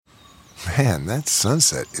Man, that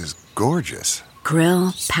sunset is gorgeous.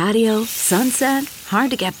 Grill, patio, sunset.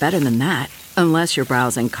 Hard to get better than that. Unless you're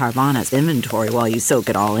browsing Carvana's inventory while you soak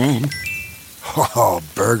it all in. Oh,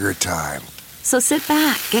 burger time. So sit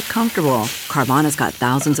back, get comfortable. Carvana's got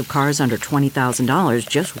thousands of cars under $20,000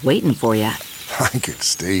 just waiting for you. I could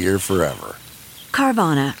stay here forever.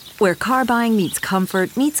 Carvana, where car buying meets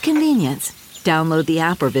comfort meets convenience. Download the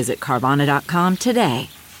app or visit Carvana.com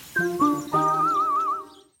today.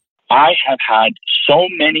 I have had so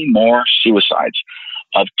many more suicides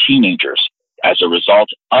of teenagers as a result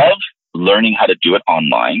of learning how to do it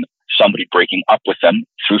online, somebody breaking up with them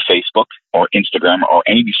through Facebook or Instagram or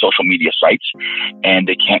any of these social media sites, and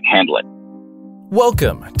they can't handle it.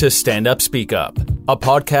 Welcome to Stand Up Speak Up, a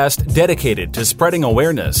podcast dedicated to spreading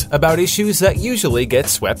awareness about issues that usually get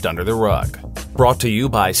swept under the rug. Brought to you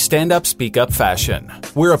by Stand Up Speak Up Fashion,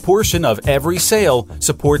 where a portion of every sale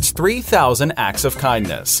supports 3,000 acts of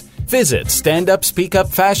kindness. Visit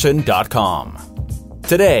standupspeakupfashion.com.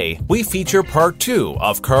 Today, we feature part 2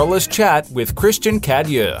 of Carla's chat with Christian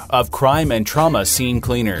Cadieux of Crime and Trauma Scene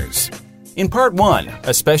Cleaners. In part 1,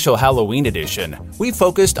 a special Halloween edition, we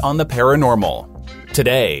focused on the paranormal.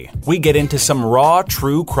 Today, we get into some raw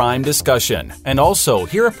true crime discussion and also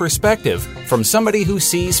hear a perspective from somebody who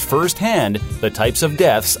sees firsthand the types of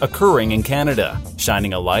deaths occurring in Canada,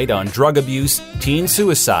 shining a light on drug abuse, teen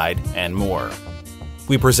suicide, and more.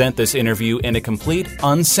 We present this interview in a complete,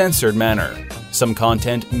 uncensored manner. Some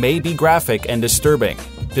content may be graphic and disturbing.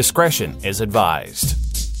 Discretion is advised.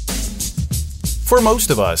 For most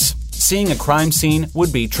of us, seeing a crime scene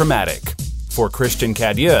would be traumatic. For Christian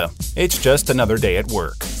Cadieux, it's just another day at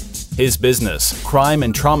work. His business, Crime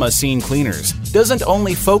and Trauma Scene Cleaners, doesn't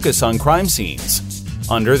only focus on crime scenes.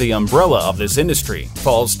 Under the umbrella of this industry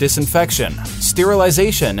falls disinfection,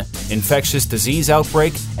 sterilization, infectious disease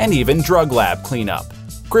outbreak, and even drug lab cleanup.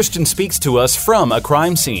 Christian speaks to us from a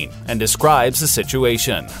crime scene and describes the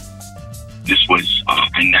situation. This was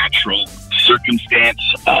a natural circumstance,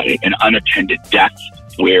 an unattended death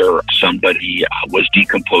where somebody was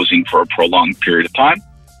decomposing for a prolonged period of time.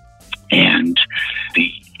 And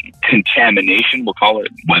the contamination, we'll call it,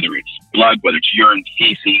 whether it's blood, whether it's urine,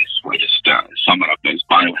 feces, we just sum it up as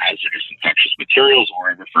biohazardous infectious materials, or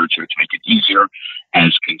I refer to it to make it easier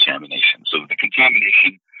as contamination. So the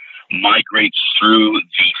contamination migrates through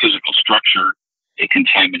the physical structure. It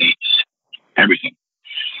contaminates everything.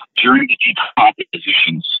 During the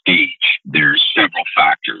decomposition stage, there's several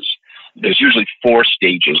factors. There's usually 4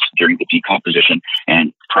 stages during the decomposition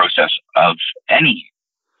and process of any,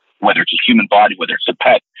 whether it's a human body, whether it's a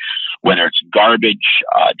pet, whether it's garbage,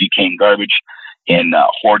 decaying garbage in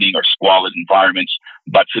hoarding or squalid environments.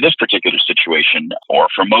 But for this particular situation, or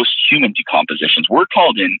for most human decompositions, we're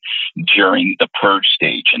called in during the purge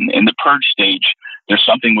stage. And in the purge stage, there's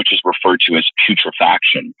something which is referred to as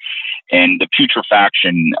putrefaction. And the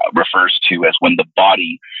putrefaction refers to as when the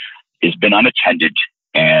body has been unattended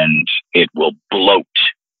and it will bloat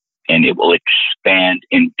and it will expand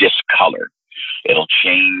in discolor. It'll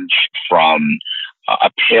change from a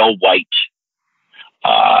pale white,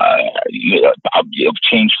 it'll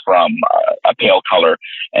change from a pale color,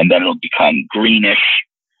 and then it'll become greenish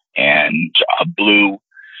and blue,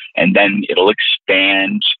 and then it'll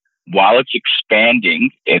expand. While it's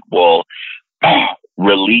expanding, it will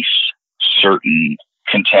release certain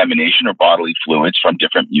contamination or bodily fluids from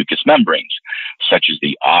different mucous membranes, such as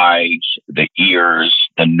the eyes, the ears,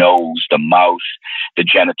 the nose, the mouth, the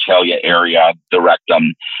genitalia area, the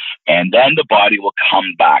rectum, and then the body will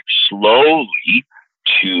come back slowly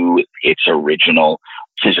to its original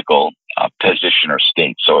physical position or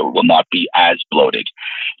state, so it will not be as bloated.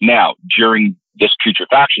 Now, during this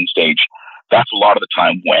putrefaction stage, that's a lot of the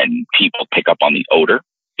time when people pick up on the odor,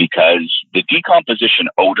 because the decomposition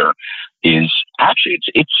odor is actually,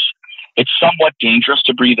 it's somewhat dangerous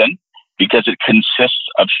to breathe in because it consists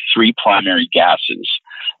of 3 primary gases.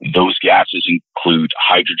 Those gases include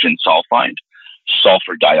hydrogen sulfide,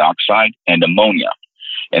 sulfur dioxide, and ammonia.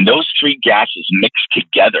 And those 3 gases mixed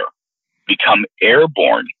together become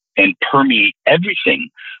airborne and permeate everything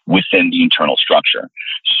within the internal structure.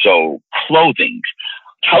 So clothing,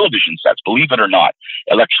 television sets, believe it or not,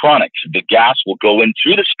 electronics, the gas will go in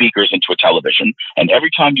through the speakers into a television, and every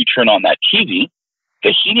time you turn on that TV,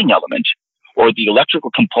 the heating element or the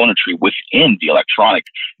electrical componentry within the electronic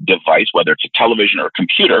device, whether it's a television or a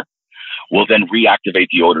computer, will then reactivate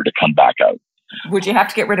the odor to come back out. Would you have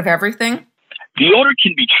to get rid of everything? The odor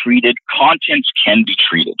can be treated, contents can be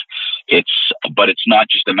treated. But it's not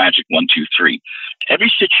just a magic 1, 2, 3.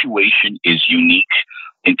 Every situation is unique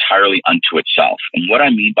entirely unto itself. And what I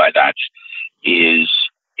mean by that is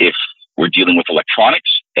if we're dealing with electronics,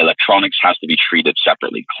 Electronics has to be treated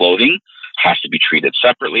separately. Clothing has to be treated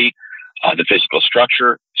separately. The physical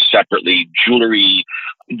structure separately. Jewelry,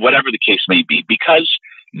 whatever the case may be, because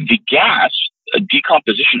the gas, a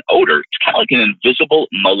decomposition odor, it's kind of like an invisible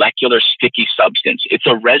molecular sticky substance. It's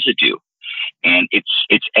a residue, and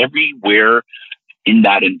it's everywhere in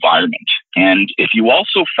that environment. And if you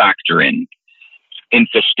also factor in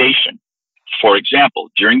infestation, for example,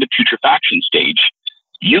 during the putrefaction stage,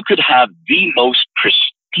 you could have the most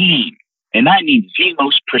pristine, and I mean the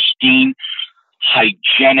most pristine,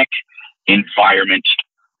 hygienic environment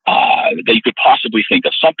that you could possibly think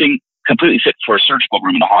of, something completely fit for a surgical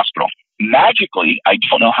room in a hospital. Magically, I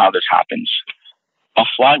don't know how this happens, a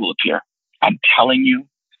fly will appear. I'm telling you,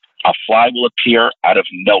 a fly will appear out of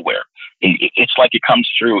nowhere. It's like it comes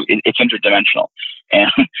through, it's interdimensional.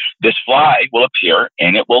 And this fly will appear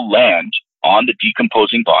and it will land on the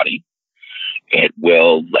decomposing body. It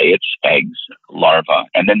will lay its eggs, larvae,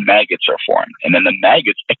 and then maggots are formed. And then the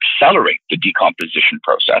maggots accelerate the decomposition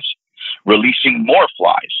process, releasing more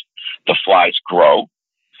flies. The flies grow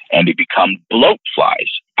and they become bloat flies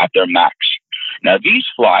at their max. Now, these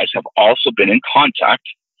flies have also been in contact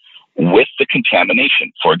with the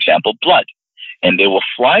contamination, for example, blood, and they will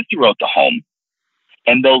fly throughout the home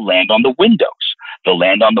and they'll land on the windows. They'll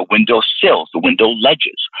land on the window sills, the window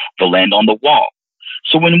ledges. They'll land on the wall.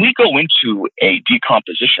 So when we go into a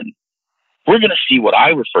decomposition, we're going to see what I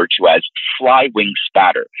refer to as fly wing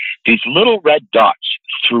spatter. These little red dots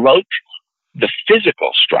throughout the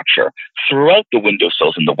physical structure, throughout the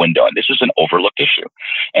windowsills in the window. And this is an overlooked issue.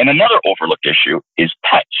 And another overlooked issue is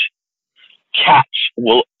pets. Cats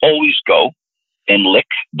will always go and lick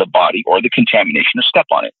the body or the contamination or step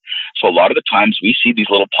on it. So a lot of the times we see these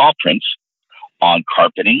little paw prints on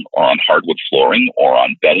carpeting or on hardwood flooring or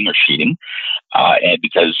on bedding or sheeting. And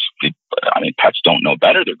because, pets don't know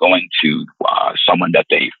better, they're going to someone that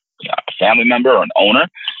they, a family member or an owner,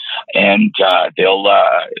 and they'll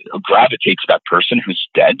gravitate to that person who's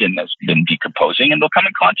dead and has been decomposing, and they'll come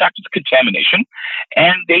in contact with the contamination,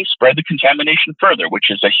 and they spread the contamination further, which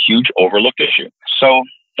is a huge overlooked issue. So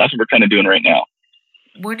that's what we're kind of doing right now.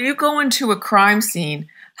 When you go into a crime scene,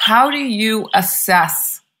 how do you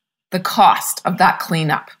assess the cost of that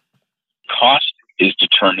cleanup? Cost is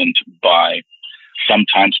determined by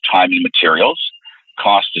sometimes time and materials.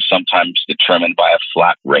 Cost is sometimes determined by a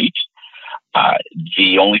flat rate.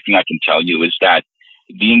 The only thing I can tell you is that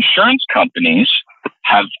the insurance companies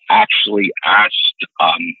have actually asked,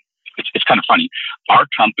 it's kind of funny, our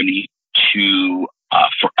company to,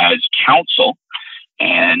 as counsel,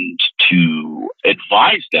 and to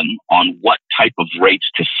advise them on what type of rates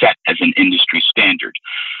to set as an industry standard.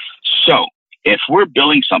 So if we're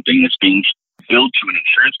billing something that's being billed to an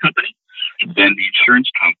insurance company, then the insurance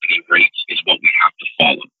company rates is what we have to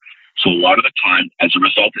follow. So a lot of the time, as a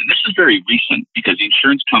result, and this is very recent because the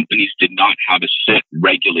insurance companies did not have a set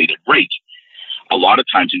regulated rate. A lot of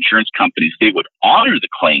times insurance companies, they would honor the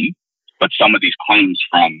claim, but some of these claims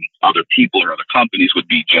from other people or other companies would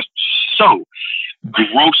be just so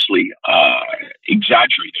grossly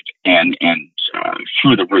exaggerated and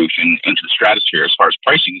through the roof and into the stratosphere as far as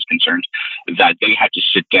pricing is concerned, that they had to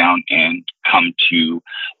sit down and come to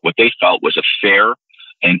what they felt was a fair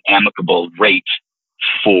and amicable rate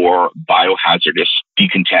for biohazardous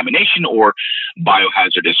decontamination or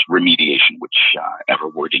biohazardous remediation, whichever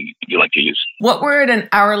wording you like to use. What would an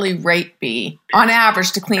hourly rate be on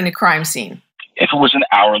average to clean a crime scene? If it was an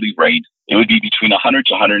hourly rate, it would be between $100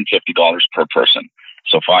 to $150 per person.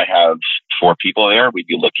 So if I have 4 people there, we'd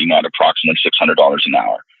be looking at approximately $600 an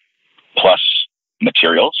hour, plus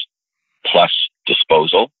materials, plus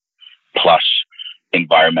disposal, plus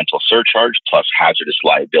environmental surcharge, plus hazardous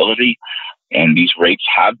liability. And these rates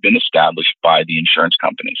have been established by the insurance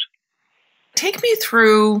companies. Take me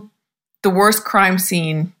through the worst crime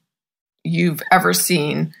scene you've ever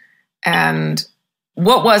seen. And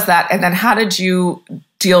what was that? And then how did you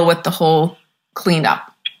deal with the whole cleanup?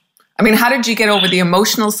 I mean, how did you get over the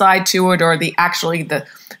emotional side to it, or the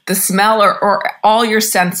smell, or all your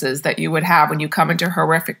senses that you would have when you come into a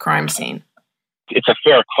horrific crime scene? It's a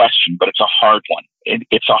fair question, but it's a hard one.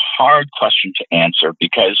 It's a hard question to answer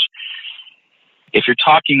because if you're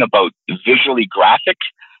talking about visually graphic,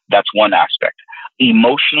 that's one aspect.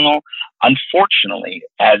 Emotional, unfortunately,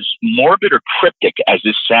 as morbid or cryptic as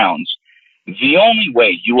this sounds, the only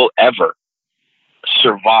way you will ever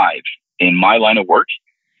survive in my line of work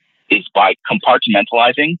is by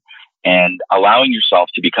compartmentalizing and allowing yourself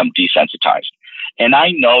to become desensitized. And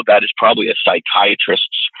I know that is probably a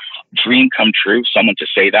psychiatrist's dream come true, someone to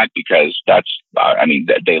say that, because that's,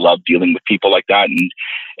 they love dealing with people like that. And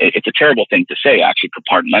it's a terrible thing to say, actually,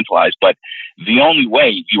 compartmentalize. But the only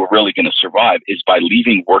way you're really going to survive is by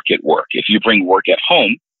leaving work at work. If you bring work at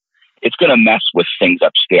home, it's going to mess with things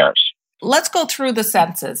upstairs. Let's go through the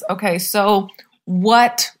senses. Okay, so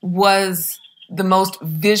what was the most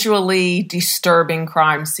visually disturbing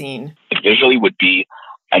crime scene? Visually would be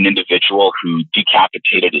an individual who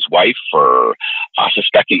decapitated his wife for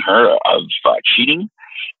suspecting her of cheating,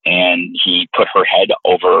 and he put her head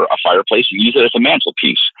over a fireplace and used it as a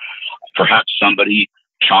mantelpiece. Perhaps somebody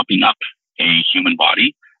chopping up a human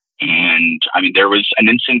body. And there was an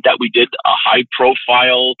incident that we did, a high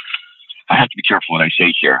profile, I have to be careful what I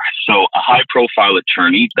say here. So a high profile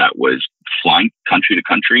attorney that was flying country to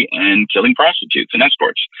country and killing prostitutes and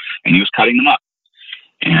escorts, and he was cutting them up.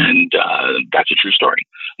 And that's a true story.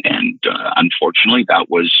 And unfortunately, that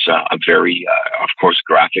was a very, of course,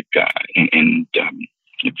 graphic and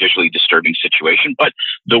visually disturbing situation. But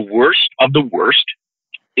the worst of the worst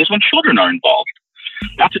is when children are involved.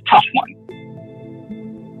 That's a tough one.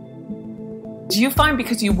 Do you find,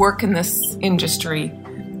 because you work in this industry,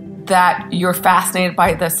 that you're fascinated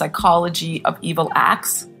by the psychology of evil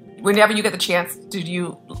acts? Whenever you get the chance, did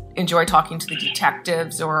you enjoy talking to the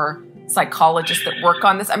detectives or psychologists that work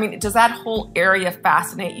on this? Does that whole area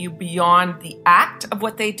fascinate you beyond the act of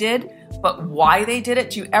what they did, but why they did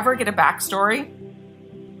it? Do you ever get a backstory?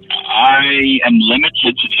 I am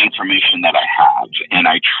limited to the information that I have, and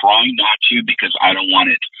I try not to, because I don't want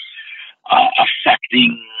it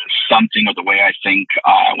affecting something or the way I think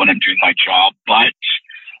when I'm doing my job. But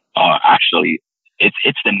actually, it's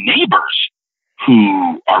the neighbors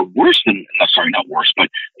who are worse than, not worse, but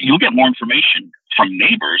you'll get more information from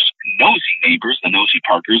neighbors, the nosy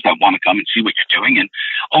Parkers that want to come and see what you're doing. And,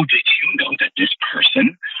 oh, did you know that this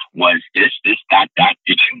person was this, that?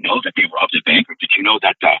 Did you know that they robbed a bank? Or did you know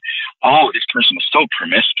that, this person was so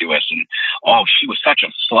promiscuous, and, oh, she was such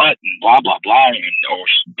a slut, and blah, blah, blah, and, or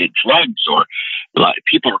she did drugs, or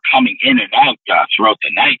people were coming in and out throughout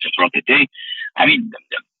the night or throughout the day.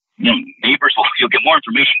 Neighbors, you'll get more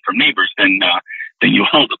information from neighbors than you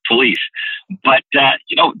will the police. But,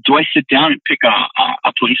 do I sit down and pick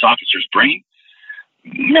a police officer's brain?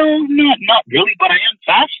 No, not really, but I am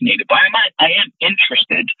fascinated by him. I am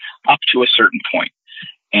interested up to a certain point.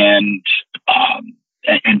 And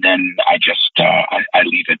then I just, I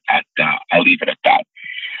leave it at that.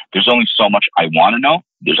 There's only so much I want to know.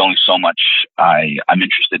 There's only so much I'm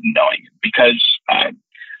interested in knowing, because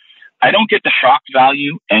I don't get the shock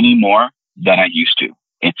value anymore than I used to.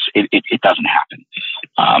 It doesn't happen.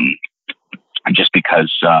 Just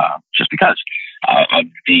because of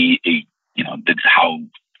the how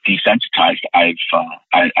desensitized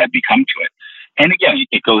I've become to it. And again,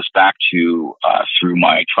 it goes back to through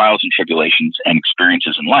my trials and tribulations and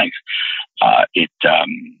experiences in life. It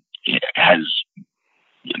has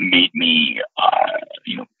made me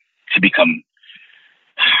to become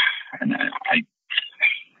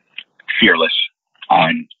fearless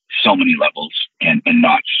on so many levels, and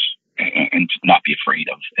not be afraid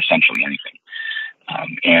of essentially anything.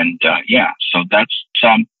 So that's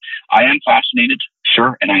I am fascinated,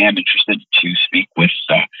 sure, and I am interested to speak with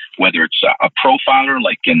whether it's a profiler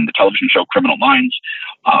like in the television show Criminal Minds,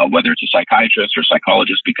 whether it's a psychiatrist or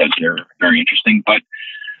psychologist, because they're very interesting. But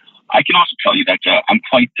I can also tell you that I'm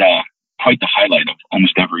quite the highlight of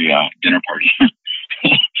almost every dinner party.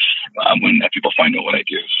 When people find out what I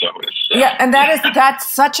do, so it's and that's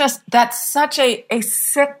such a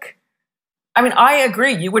sick. I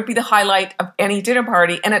agree. You would be the highlight of any dinner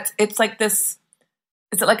party, and it's like this.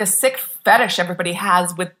 Is it like a sick fetish everybody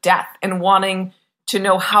has with death and wanting to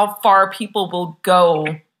know how far people will go,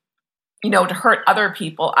 to hurt other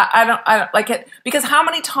people? I don't like it, because how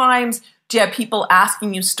many times do you have people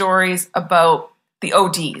asking you stories about the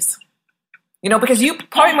ODs? Because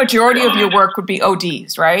probably majority of your work would be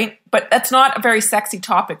ODs, right? But that's not a very sexy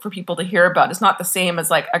topic for people to hear about. It's not the same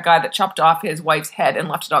as like a guy that chopped off his wife's head and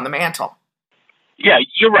left it on the mantle. Yeah,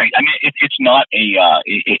 you're right. It's not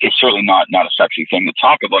it's certainly not a sexy thing to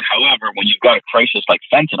talk about. However, when you've got a crisis like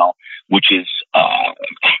fentanyl, which is,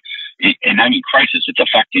 crisis, it's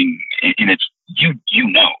affecting, and it's,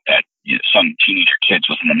 that some teenager kids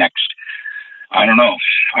within the next, I don't know.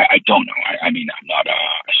 I don't know. I'm not a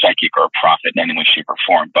psychic or a prophet in any way, shape, or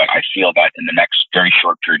form, but I feel that in the next very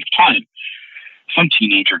short period of time, some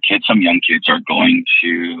teenager kids, some young kids are going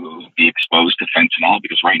to be exposed to fentanyl,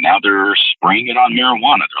 because right now they're spraying it on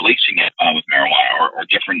marijuana. They're lacing it with marijuana or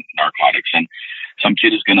different narcotics. And some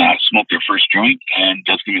kid is going to smoke their first joint, and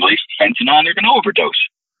that's going to be laced with fentanyl, and they're going to overdose.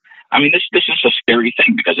 I mean, this is a scary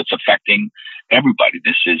thing because it's affecting everybody.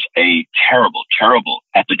 This is a terrible, terrible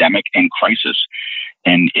epidemic and crisis.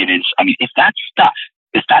 And it is, I mean, if that stuff,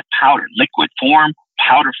 if that powder, liquid form,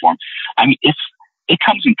 powder form, I mean, if it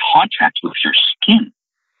comes in contact with your skin,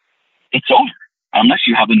 it's over. Unless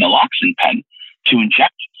you have a naloxone pen to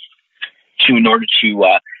inject in order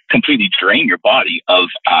to completely drain your body of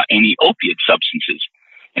any opiate substances.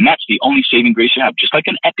 And that's the only saving grace you have. Just like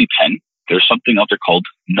an EpiPen, there's something out there called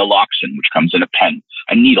naloxone, which comes in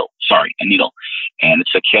a needle. And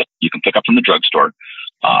it's a kit you can pick up from the drugstore,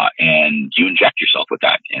 and you inject yourself with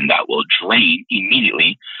that, and that will drain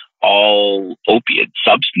immediately all opiate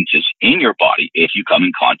substances in your body if you come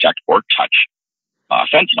in contact or touch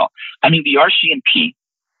fentanyl. I mean, the RCMP,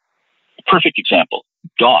 perfect example,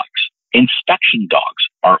 dogs, inspection dogs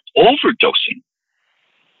are overdosing.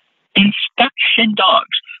 Inspection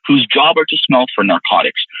dogs, whose job are to smell for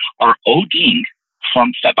narcotics, are ODing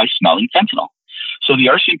by smelling fentanyl. So the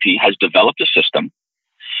RCMP has developed a system,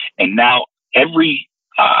 and now every,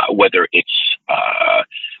 whether it's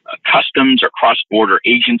customs or cross-border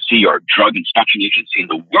agency or drug inspection agency in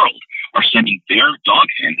the world, are sending their dog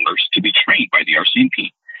handlers to be trained by the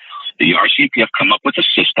RCMP. The RCMP have come up with a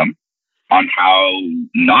system on how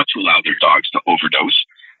not to allow their dogs to overdose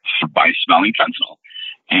by smelling fentanyl.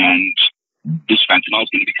 And this fentanyl is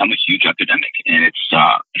going to become a huge epidemic. And it's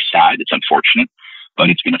sad, it's unfortunate, but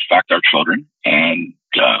it's going to affect our children. And,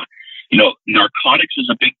 narcotics is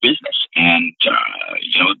a big business. And,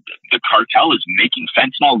 the cartel is making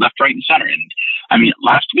fentanyl left, right, and center. And, I mean,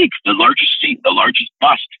 last week, the largest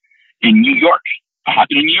bust in New York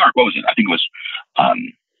happened in New York. What was it? I think it was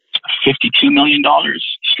 $52 million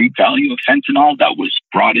street value of fentanyl that was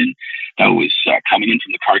brought in, that was coming in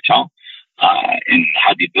from the cartel, and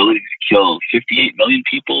had the ability to kill 58 million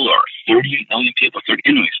people or 38 million people.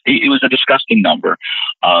 Anyways, it was a disgusting number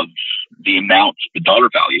of the amount, the dollar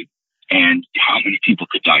value, and how many people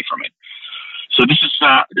could die from it. So this is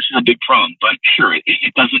a big problem, but sure,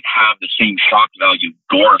 it doesn't have the same shock value,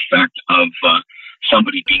 gore effect of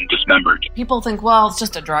somebody being dismembered. People think, well, it's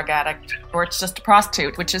just a drug addict or it's just a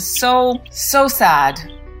prostitute, which is so sad.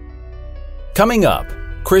 Coming up,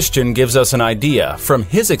 Christian gives us an idea from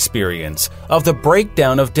his experience of the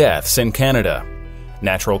breakdown of deaths in Canada.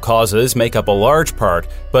 Natural causes make up a large part,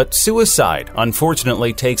 but suicide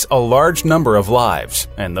unfortunately takes a large number of lives,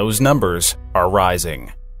 and those numbers are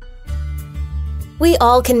rising. We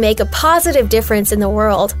all can make a positive difference in the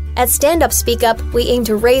world. At Stand Up Speak Up, we aim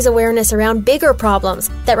to raise awareness around bigger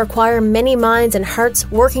problems that require many minds and hearts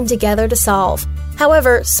working together to solve.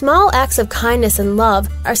 However, small acts of kindness and love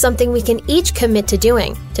are something we can each commit to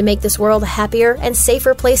doing to make this world a happier and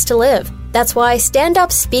safer place to live. That's why Stand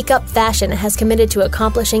Up Speak Up Fashion has committed to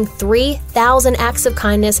accomplishing 3,000 acts of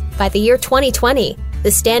kindness by the year 2020.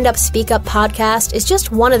 The Stand Up Speak Up podcast is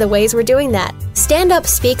just one of the ways we're doing that. Stand Up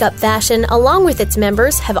Speak Up Fashion, along with its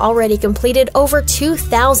members, have already completed over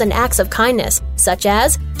 2,000 acts of kindness, such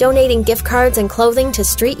as donating gift cards and clothing to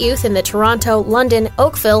street youth in the Toronto, London,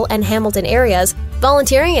 Oakville, and Hamilton areas,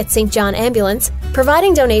 volunteering at St. John Ambulance,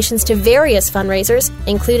 providing donations to various fundraisers,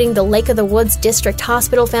 including the Lake of the Woods District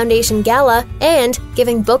Hospital Foundation Gala, and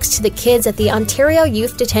giving books to the kids at the Ontario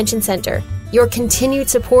Youth Detention Centre. Your continued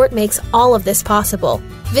support makes all of this possible.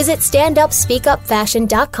 Visit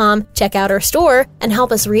standupspeakupfashion.com, check out our store, and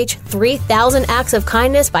help us reach 3,000 acts of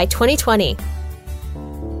kindness by 2020.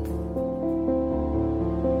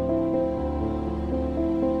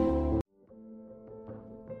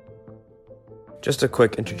 Just a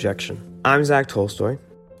quick interjection. I'm Zach Tolstoy,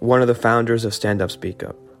 one of the founders of Stand Up Speak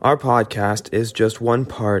Up. Our podcast is just one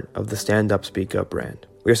part of the Stand Up Speak Up brand.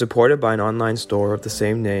 We are supported by an online store of the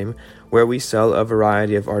same name where we sell a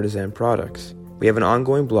variety of artisan products. We have an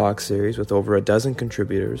ongoing blog series with over a dozen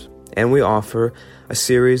contributors, and we offer a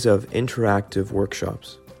series of interactive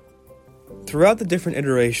workshops. Throughout the different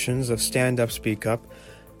iterations of Stand Up Speak Up,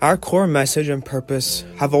 our core message and purpose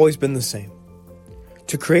have always been the same: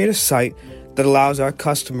 to create a site that allows our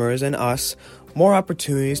customers and us more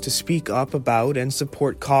opportunities to speak up about and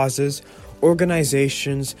support causes,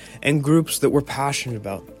 organizations, and groups that we're passionate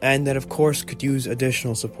about, and that of course could use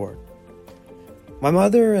additional support. My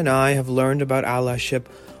mother and I have learned about allyship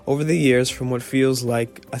over the years from what feels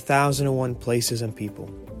like 1,001 places and people.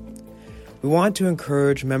 We want to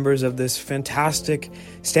encourage members of this fantastic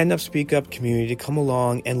Stand Up Speak Up community to come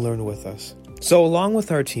along and learn with us. So along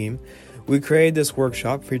with our team, we created this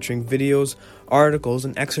workshop featuring videos, articles,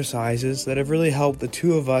 and exercises that have really helped the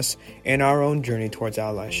two of us in our own journey towards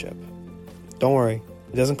allyship. Don't worry,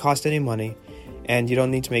 it doesn't cost any money, and you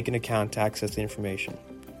don't need to make an account to access the information.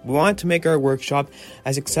 We want to make our workshop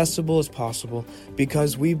as accessible as possible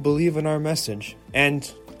because we believe in our message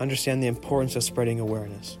and understand the importance of spreading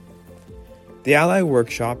awareness. The Ally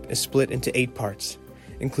Workshop is split into 8 parts,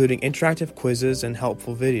 including interactive quizzes and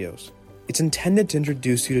helpful videos. It's intended to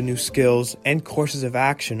introduce you to new skills and courses of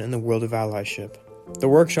action in the world of allyship. The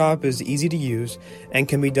workshop is easy to use and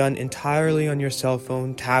can be done entirely on your cell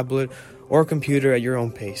phone, tablet, or computer at your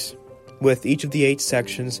own pace, with each of the 8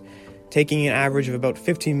 sections taking an average of about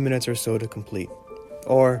 15 minutes or so to complete,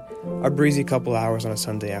 or a breezy couple hours on a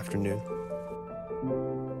Sunday afternoon.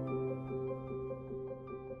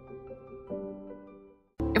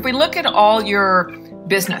 If we look at all your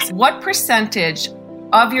business, what percentage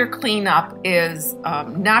of your cleanup is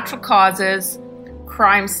natural causes,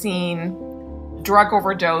 crime scene, drug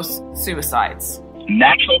overdose, suicides?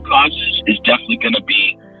 Natural causes is definitely going to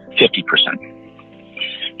be 50%.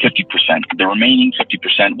 50%. The remaining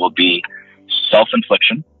 50% will be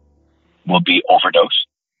self-infliction, will be overdose.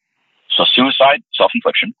 So suicide,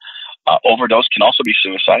 self-infliction. Overdose can also be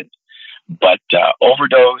suicide, but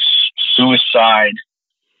overdose, suicide,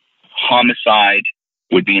 homicide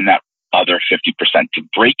would be in that other 50%. To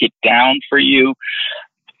break it down for you,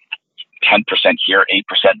 10% here, 8%,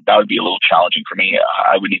 that would be a little challenging for me.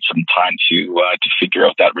 I would need some time to figure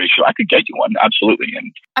out that ratio. I could get you one, absolutely.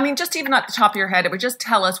 And I mean, just even at the top of your head, it would just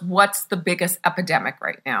tell us what's the biggest epidemic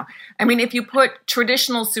right now. I mean, if you put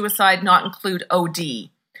traditional suicide, not include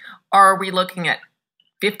OD, are we looking at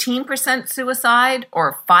 15% suicide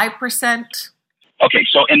or 5%? Okay,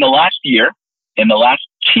 so in the last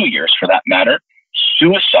 2 years for that matter,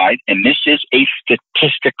 suicide, and this is a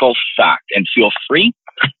statistical fact, and feel free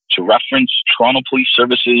to reference Toronto Police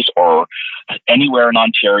Services or anywhere in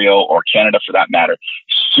Ontario or Canada for that matter.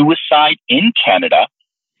 Suicide in Canada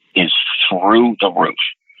is through the roof.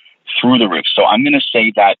 So I'm going to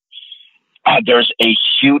say that there's a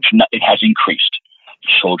huge, it has increased.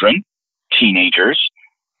 Children, teenagers,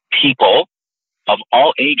 people of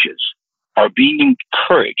all ages are being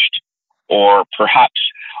encouraged or perhaps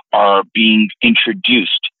are being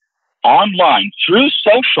introduced online through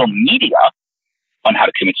social media on how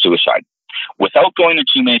to commit suicide. Without going into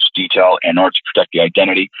too much detail in order to protect the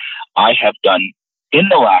identity, I have done in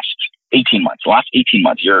the last 18 months,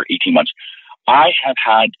 I have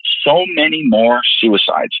had so many more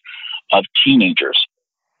suicides of teenagers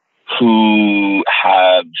who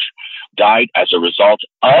have died as a result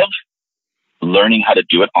of learning how to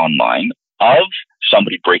do it online, of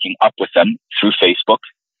somebody breaking up with them through Facebook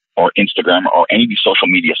or Instagram or any of these social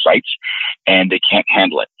media sites, and they can't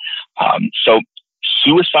handle it. So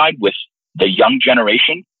suicide with the young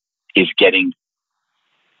generation is getting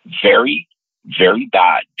very, very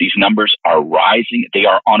bad. These numbers are rising. They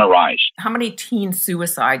are on a rise. How many teen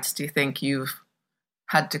suicides do you think you've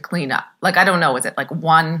had to clean up? Like, I don't know. Is it like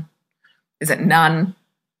one? Is it none?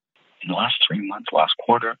 In the last 3 months, last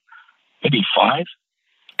quarter, maybe 5.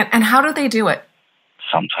 And how do they do it?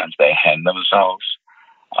 Sometimes they hang themselves.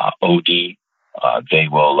 OD. They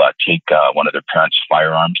will take one of their parents'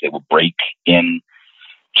 firearms. They will break in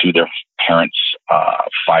to their parents'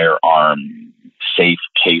 firearm safe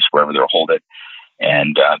case, wherever they'll hold it,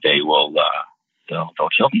 and they will they'll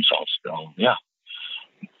kill themselves.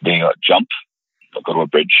 They jump. They'll go to a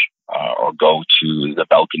bridge or go to the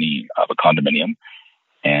balcony of a condominium,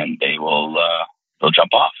 and they'll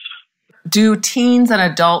jump off. Do teens and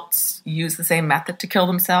adults use the same method to kill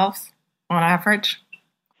themselves on average?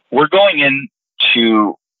 We're going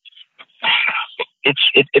into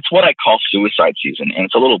it's what I call suicide season, and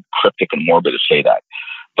it's a little cryptic and morbid to say that.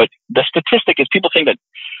 But the statistic is people think that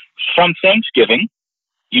from Thanksgiving,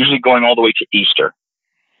 usually going all the way to Easter,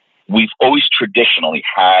 we've always traditionally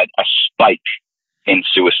had a spike in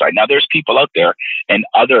suicide. Now, there's people out there and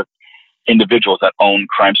other individuals that own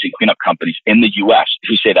crime scene cleanup companies in the U.S.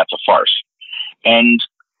 who say that's a farce. And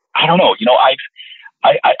I don't know,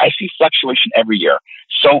 I see fluctuation every year.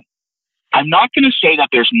 So I'm not going to say that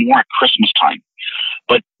there's more at Christmas time,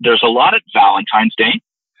 but there's a lot at Valentine's Day,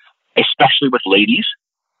 especially with ladies,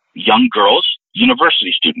 young girls,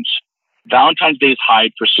 university students. Valentine's Day is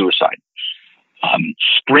high for suicide.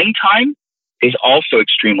 Springtime is also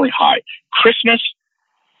extremely high. Christmas,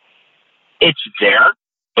 it's there,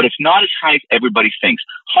 but it's not as high as everybody thinks.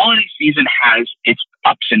 Holiday season has its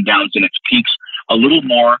ups and downs and its peaks a little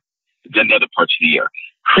more than the other parts of the year.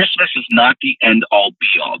 Christmas is not the end-all,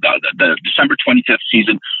 be-all. The December 25th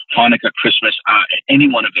season, Hanukkah, Christmas, any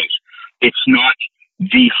one of those. It's not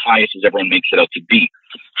the highest as everyone makes it out to be.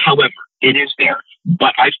 However, it is there.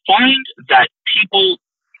 But I find that people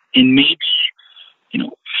in maybe,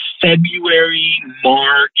 February,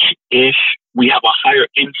 March-ish, we have a higher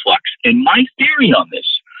influx. And my theory on this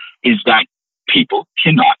is that people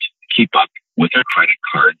cannot keep up with their credit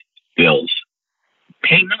card bills,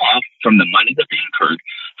 paying them off from the money that they incurred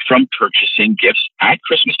from purchasing gifts at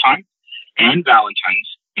Christmas time and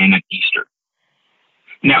Valentine's and at Easter.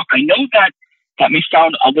 Now, I know that may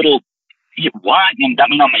sound a little, what? And that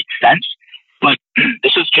may not make sense, but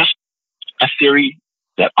this is just a theory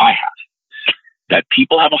that I have, that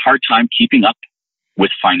people have a hard time keeping up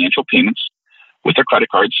with financial payments with their credit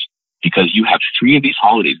cards because you have 3 of these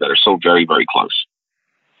holidays that are so very, very close.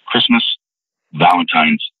 Christmas,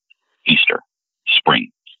 Valentine's, Easter,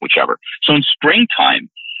 spring, whichever. So in springtime,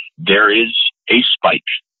 there is a spike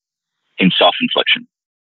in self-infliction.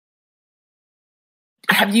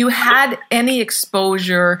 Have you had any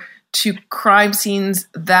exposure to crime scenes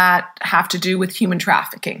that have to do with human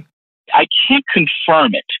trafficking? I can't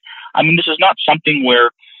confirm it. I mean, this is not something where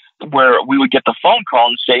we would get the phone call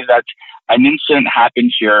and say that an incident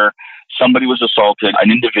happened here, somebody was assaulted,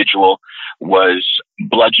 an individual was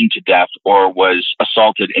bludgeoned to death or was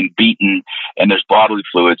assaulted and beaten, and there's bodily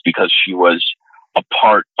fluids because she was a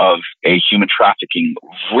part of a human trafficking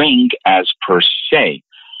ring as per se.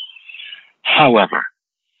 However,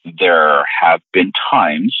 there have been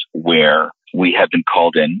times where we have been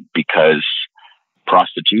called in because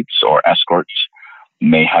prostitutes or escorts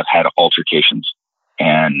may have had altercations,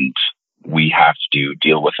 and we have to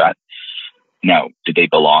deal with that. Now, do they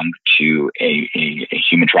belong to a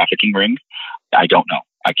human trafficking ring? I don't know.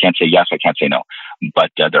 I can't say yes, I can't say no.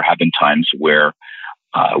 But there have been times where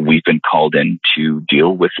we've been called in to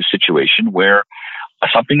deal with a situation where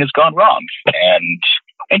something has gone wrong.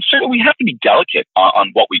 And certainly we have to be delicate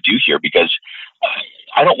on what we do here, because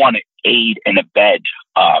I don't want to aid and abet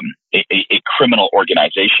a criminal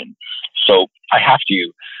organization. So I have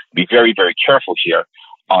to be very, very careful here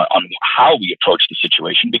on how we approach the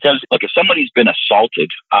situation, because like if somebody's been assaulted,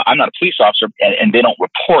 I'm not a police officer, and they don't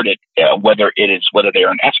report it, whether they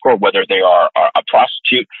are an escort, whether they are a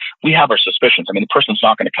prostitute, we have our suspicions. I mean, the person's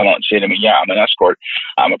not going to come out and say to me, yeah, I'm an escort,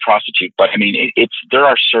 I'm a prostitute. But I mean, there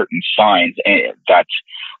are certain signs that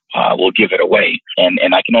will give it away.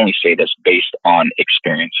 And I can only say this based on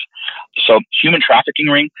experience. So human trafficking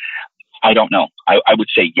ring, I don't know. I would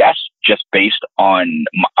say yes, just based on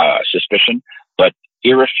suspicion, but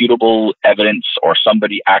irrefutable evidence or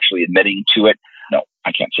somebody actually admitting to it, no,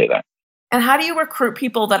 I can't say that. And how do you recruit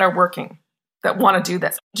people that are working, that want to do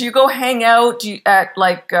this? Do you go hang out at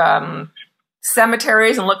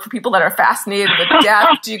cemeteries and look for people that are fascinated with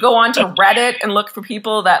death? Do you go onto Reddit and look for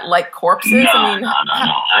people that like corpses? No.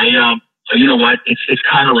 You know what? It's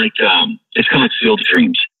kind of like Field of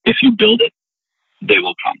Dreams. If you build it, they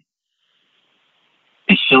will come.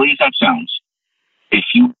 As silly as that sounds, if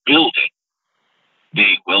you build it,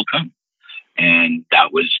 they will come. And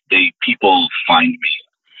people find me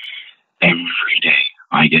every day.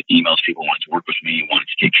 I get emails, people wanting to work with me, wanting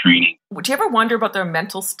to take training. Would you ever wonder about their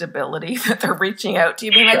mental stability that they're reaching out to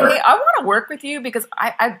you? Being like, hey, I want to work with you because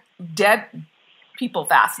I dead people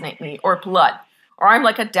fascinate me, or blood, or I'm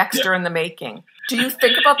like a Dexter in the making. Do you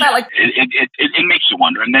think about that? Like, it makes you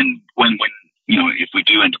wonder. And then when if we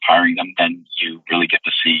do end up hiring them, then you really get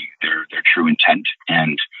to see their true intent,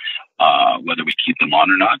 and whether we keep them on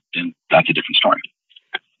or not, then that's a different story.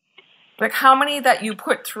 Like, how many that you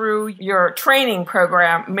put through your training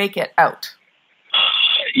program make it out?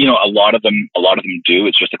 A lot of them do.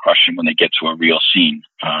 It's just a question when they get to a real scene,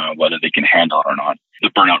 whether they can handle it or not. The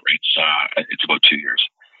burnout rates, it's about 2 years.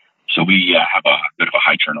 So we have a bit of a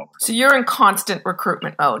high turnover. So you're in constant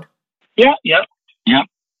recruitment mode. Yeah.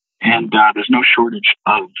 And there's no shortage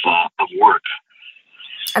of work.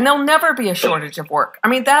 And there'll never be a shortage of work. I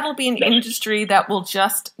mean, that'll be an industry that will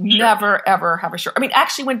just never, ever have a shortage. I mean,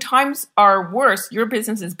 actually, when times are worse, your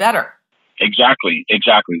business is better. Exactly.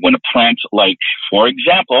 When a plant, like, for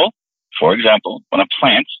example, when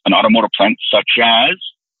an automotive plant such as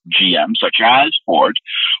GM, such as Ford,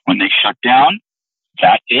 when they shut down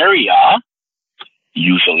that area,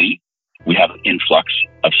 usually we have an influx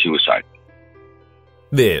of suicide.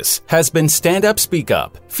 This has been Stand Up Speak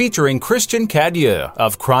Up, featuring Christian Cadieux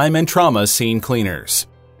of Crime and Trauma Scene Cleaners.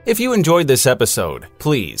 If you enjoyed this episode,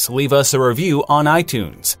 please leave us a review on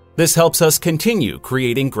iTunes. This helps us continue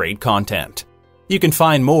creating great content. You can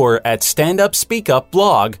find more at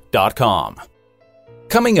standupspeakupblog.com.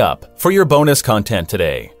 Coming up, for your bonus content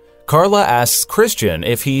today, Carla asks Christian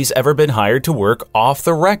if he's ever been hired to work off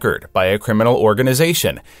the record by a criminal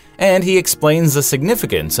organization, and he explains the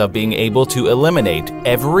significance of being able to eliminate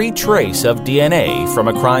every trace of DNA from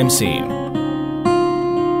a crime scene.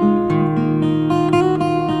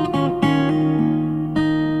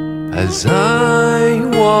 As I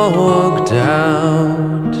walked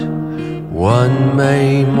out One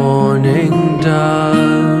May morning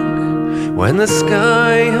dark, when the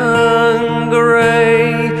sky hung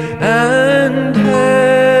grey and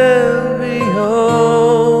heavy,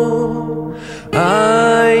 oh,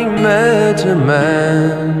 I met a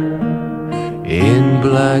man in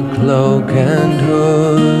black cloak and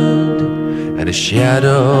hood, and a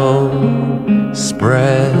shadow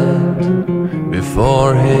spread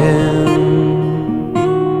before him.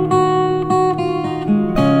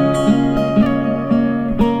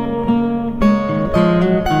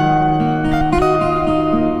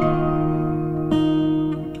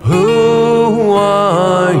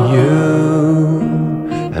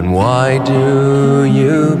 Why do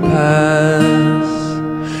you pass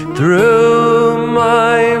through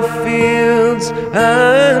my fields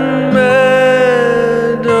and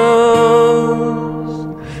meadows?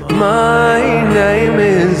 My name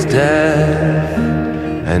is Death,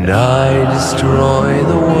 and I destroy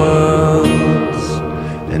the worlds,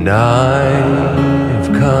 and I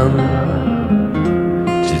have come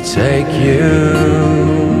to take you.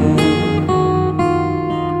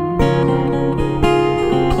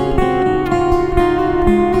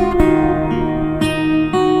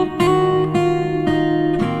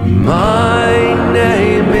 My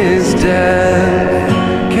name is Death,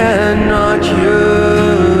 cannot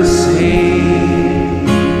you see?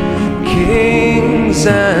 Kings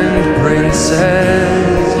and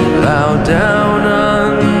princes bow down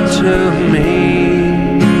unto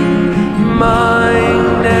me. My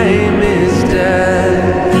name is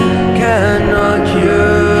Death, cannot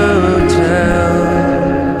you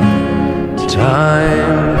tell?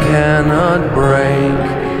 Time cannot break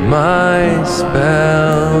my spell.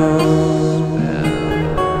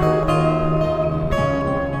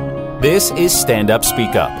 This is Stand Up,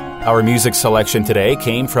 Speak Up. Our music selection today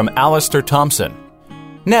came from Alistair Thompson.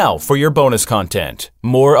 Now for your bonus content,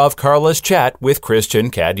 more of Carla's chat with Christian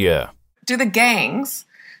Cadya. Do the gangs,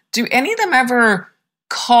 do any of them ever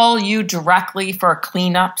call you directly for a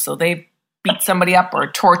cleanup? So they beat somebody up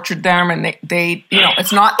or tortured them and they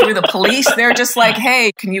it's not through the police. They're just like,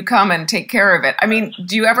 hey, can you come and take care of it? I mean,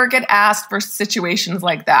 do you ever get asked for situations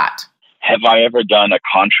like that? Have I ever done a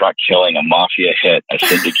contract killing, a mafia hit, a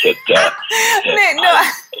syndicate hit?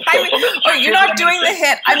 You're not doing the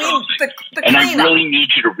hit. I mean, the and cleanup. I really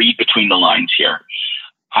need you to read between the lines here.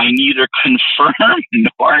 I neither confirm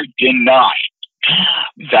nor deny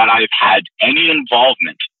that I've had any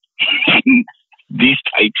involvement in these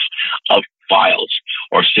types of files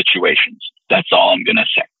or situations. That's all I'm going to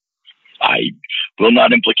say. I will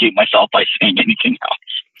not implicate myself by saying anything else.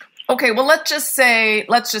 Okay, well, let's just say,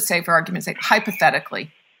 for argument's sake,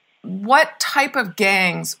 hypothetically, what type of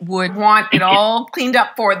gangs would want it all cleaned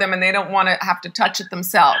up for them and they don't want to have to touch it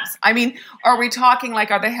themselves? I mean, are we talking like,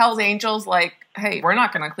 are the Hells Angels like, hey, we're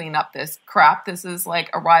not going to clean up this crap. This is like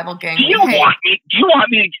a rival gang. Do you want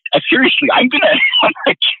me? Seriously, I'm going to,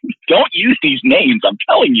 don't use these names. I'm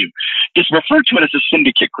telling you, just refer to it as a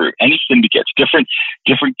syndicate group. Any syndicates, different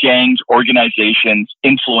gangs, organizations,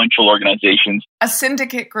 influential organizations. A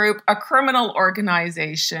syndicate group, a criminal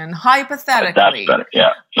organization, hypothetically. That's better.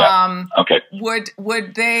 Yeah. Okay.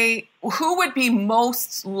 Would they, who would be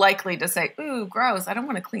most likely to say, ooh, gross, I don't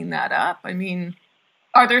want to clean that up? I mean,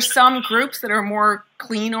 are there some groups that are more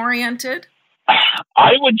clean-oriented?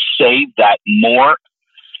 I would say that more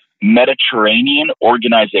Mediterranean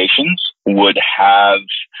organizations would have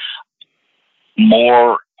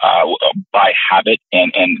more by habit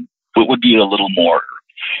and it would be a little more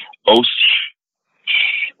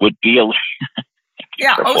would be a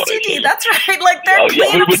yeah, OCD, that's right. Like they're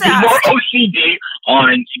clean would obsessed. be more OCD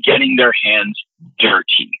on getting their hands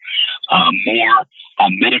dirty. More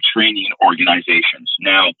Mediterranean organizations.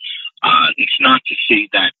 Now, it's not to say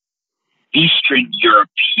that Eastern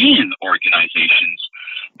European organizations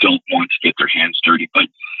don't want to get their hands dirty, but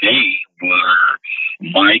they were,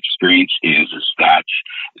 my experience is that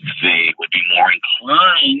they would be more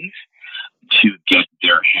inclined to get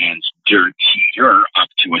their hands dirtier up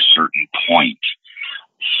to a certain point.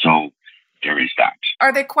 So there is that.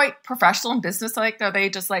 Are they quite professional and business-like? Are they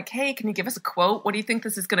just like, hey, can you give us a quote? What do you think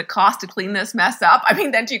this is going to cost to clean this mess up? I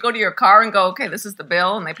mean, then do you go to your car and go, okay, this is the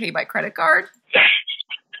bill, and they pay by credit card?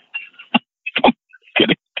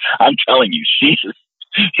 I'm telling you, Jesus,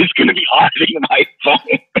 it's going to be auditing my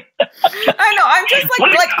phone. I know. I'm just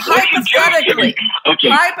like hypothetically. Okay,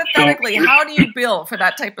 hypothetically, how do you bill for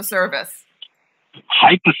that type of service?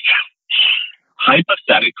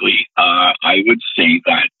 Hypothetically, I would say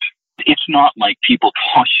that it's not like people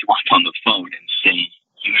call you up on the phone and say,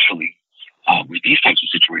 usually, with these types of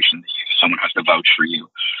situations, someone has to vouch for you,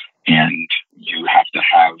 and you have to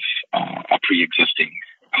have a pre-existing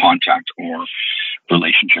contact or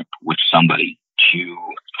relationship with somebody to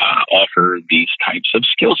offer these types of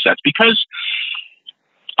skill sets. Because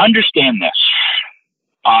understand this,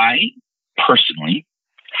 I personally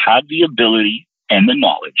have the ability and the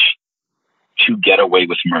knowledge to get away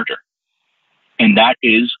with murder. And that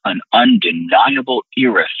is an undeniable,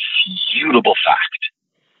 irrefutable fact.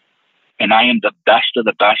 And I am the best of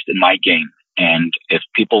the best in my game. And if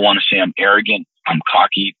people want to say I'm arrogant, I'm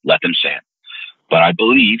cocky, let them say it. But I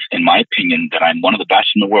believe, in my opinion, that I'm one of the best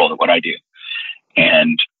in the world at what I do.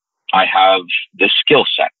 And I have this skill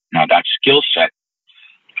set. Now, that skill set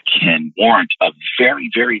can warrant a very,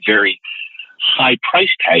 very, very high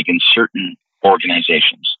price tag in certain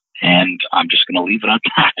organizations. And I'm just going to leave it at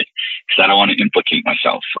that because I don't want to implicate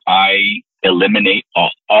myself. I eliminate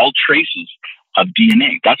all traces of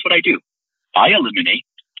DNA. That's what I do. I eliminate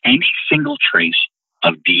any single trace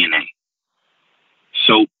of DNA.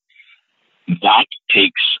 So that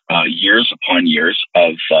takes years upon years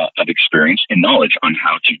of experience and knowledge on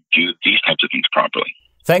how to do these types of things properly.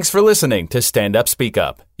 Thanks for listening to Stand Up Speak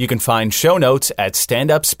Up. You can find show notes at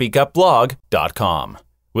standupspeakupblog.com.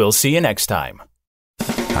 We'll see you next time.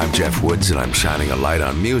 I'm Jeff Woods, and I'm shining a light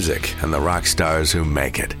on music and the rock stars who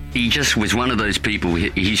make it. He just was one of those people,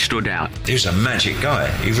 he stood out. He was a magic guy.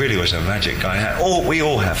 He really was a magic guy. We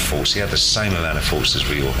all have faults. He had the same amount of faults as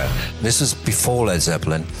we all had. This was before Led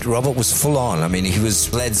Zeppelin. Robert was full on. I mean, he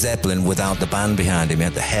was Led Zeppelin without the band behind him. He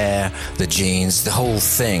had the hair, the jeans, the whole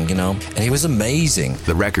thing, you know. And he was amazing.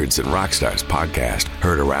 The Records and Rockstars podcast,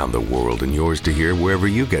 heard around the world and yours to hear wherever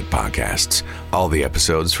you get podcasts. All the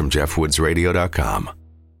episodes from JeffWoodsRadio.com.